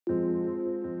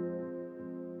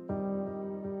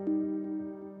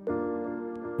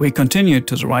We continue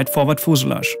to the right forward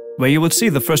fuselage, where you will see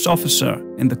the first officer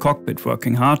in the cockpit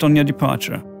working hard on your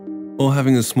departure. Or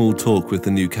having a small talk with the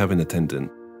new cabin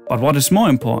attendant. But what is more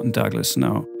important, Douglas,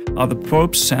 now, are the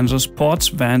probes, sensors, ports,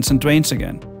 vents and drains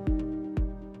again.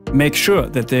 Make sure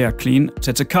that they are clean,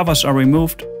 that the covers are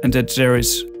removed and that there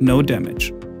is no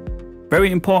damage.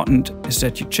 Very important is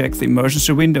that you check the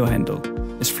emergency window handle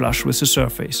is flush with the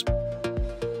surface.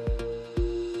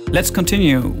 Let's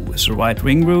continue with the right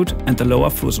wing root and the lower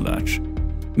fuselage.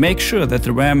 Make sure that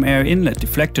the ram air inlet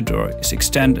deflector door is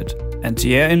extended and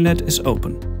the air inlet is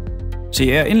open.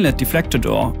 The air inlet deflector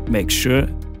door makes sure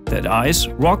that ice,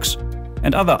 rocks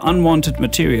and other unwanted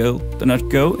material do not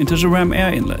go into the ram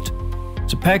air inlet.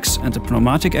 The packs and the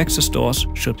pneumatic access doors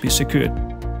should be secured.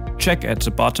 Check at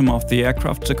the bottom of the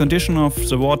aircraft the condition of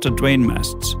the water drain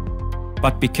masts.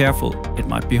 But be careful, it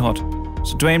might be hot.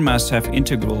 The drain masts have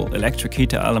integral electric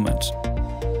heater elements.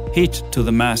 Heat to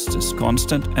the masts is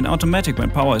constant and automatic when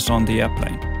power is on the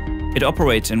airplane. It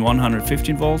operates in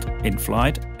 115 volt in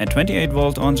flight and 28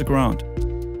 volt on the ground.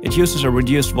 It uses a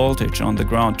reduced voltage on the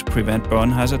ground to prevent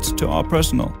burn hazards to our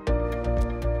personnel.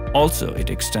 Also, it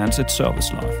extends its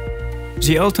service life.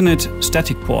 The alternate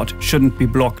static port shouldn't be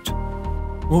blocked.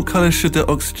 What color should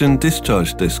the oxygen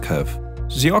discharge disc have?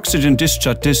 The oxygen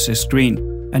discharge disc is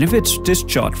green, and if it's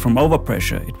discharged from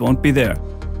overpressure, it won't be there.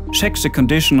 Check the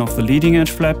condition of the leading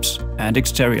edge flaps and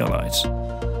exterior lights.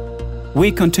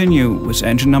 We continue with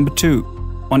engine number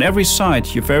 2. On every side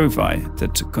you verify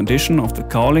that the condition of the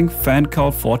cowling, fan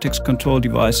cowl, vortex control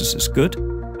devices is good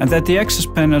and that the access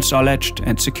panels are latched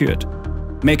and secured.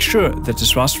 Make sure that the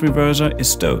thrust reverser is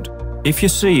stowed. If you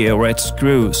see a red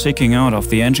screw sticking out of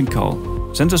the engine cowl,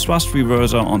 then the thrust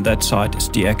reverser on that side is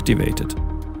deactivated.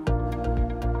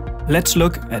 Let's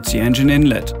look at the engine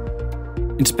inlet.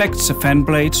 Inspect the fan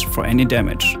blades for any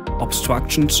damage,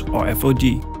 obstructions or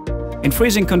FOD. In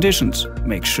freezing conditions,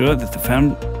 make sure that the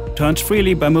fan turns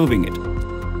freely by moving it.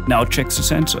 Now check the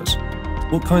sensors.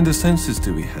 What kind of sensors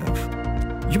do we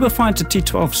have? You will find the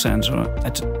T12 sensor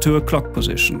at the 2 o'clock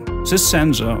position. This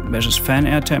sensor measures fan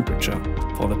air temperature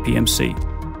for the PMC.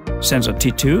 Sensor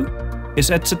T2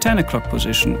 is at the 10 o'clock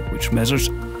position, which measures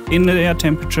inlet air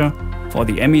temperature for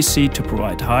the MEC to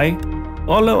provide high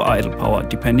or low idle power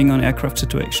depending on aircraft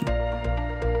situation.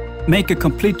 Make a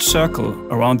complete circle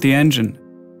around the engine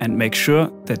and make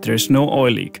sure that there is no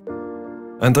oil leak.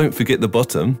 And don't forget the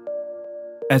bottom.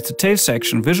 At the tail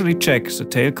section, visually check the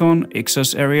tail cone,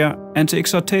 exhaust area and the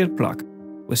exhaust tail plug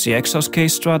with the exhaust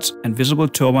case struts and visible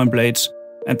turbine blades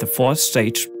and the fourth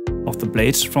stage of the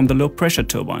blades from the low pressure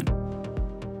turbine.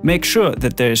 Make sure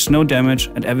that there is no damage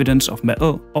and evidence of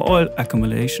metal or oil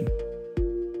accumulation.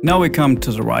 Now we come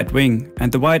to the right wing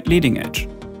and the right leading edge.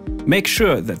 Make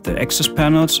sure that the access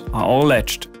panels are all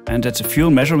latched and that the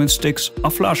fuel measurement sticks are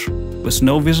flush with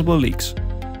no visible leaks.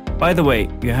 By the way,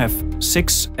 you have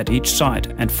 6 at each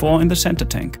side and 4 in the center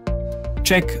tank.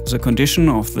 Check the condition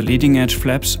of the leading edge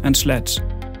flaps and slats.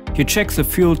 You check the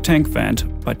fuel tank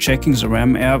vent by checking the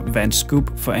ram air vent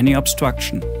scoop for any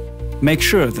obstruction. Make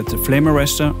sure that the flame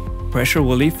arrestor pressure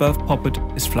relief valve poppet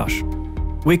is flush.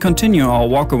 We continue our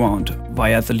walk around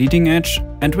via the leading edge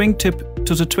and wingtip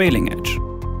to the trailing edge.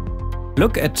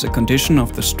 Look at the condition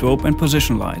of the strobe and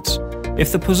position lights.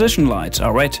 If the position lights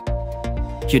are red,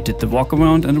 you did the walk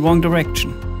around in the wrong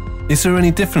direction. Is there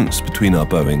any difference between our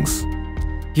Boeings?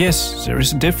 Yes, there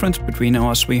is a difference between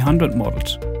our 300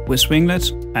 models, with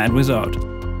winglets and without.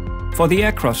 For the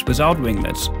aircraft without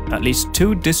winglets, at least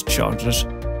 2 dischargers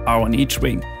are on each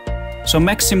wing, so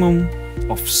maximum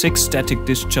of 6 static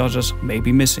dischargers may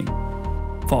be missing.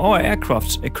 For our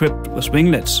aircrafts equipped with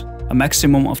winglets, a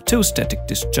maximum of 2 static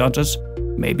dischargers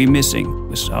may be missing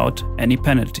without any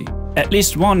penalty. At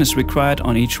least 1 is required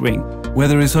on each wing. Where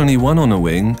there is only 1 on a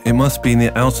wing, it must be in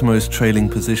the outermost trailing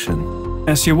position.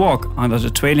 As you walk under the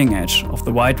trailing edge of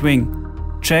the right wing,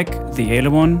 check the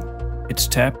aileron, its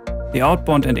tab, the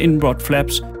outboard and inboard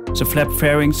flaps, the flap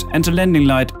fairings and the landing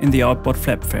light in the outboard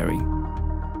flap fairing.